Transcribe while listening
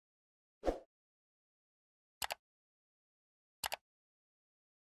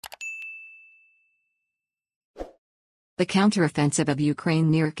The counteroffensive of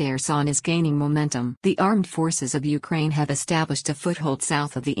Ukraine near Kherson is gaining momentum. The armed forces of Ukraine have established a foothold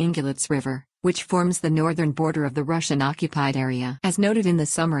south of the Ingulets River, which forms the northern border of the Russian-occupied area. As noted in the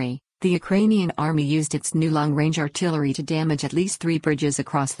summary, the Ukrainian army used its new long-range artillery to damage at least 3 bridges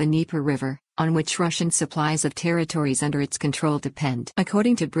across the Dnieper River, on which Russian supplies of territories under its control depend.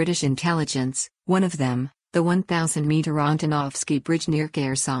 According to British intelligence, one of them, the 1,000-meter Antonovsky bridge near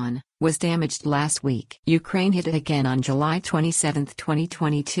Kherson, was damaged last week. Ukraine hit it again on July 27,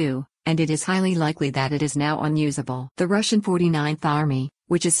 2022, and it is highly likely that it is now unusable. The Russian 49th Army,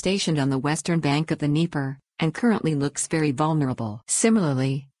 which is stationed on the western bank of the Dnieper, and currently looks very vulnerable.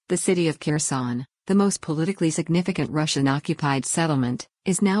 Similarly, the city of Kherson, the most politically significant Russian-occupied settlement,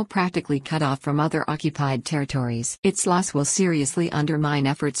 is now practically cut off from other occupied territories. Its loss will seriously undermine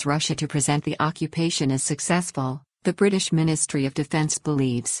efforts Russia to present the occupation as successful, the British Ministry of Defense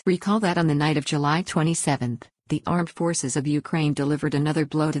believes. Recall that on the night of July 27, the armed forces of Ukraine delivered another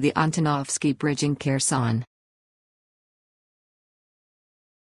blow to the Antonovsky bridge in Kherson.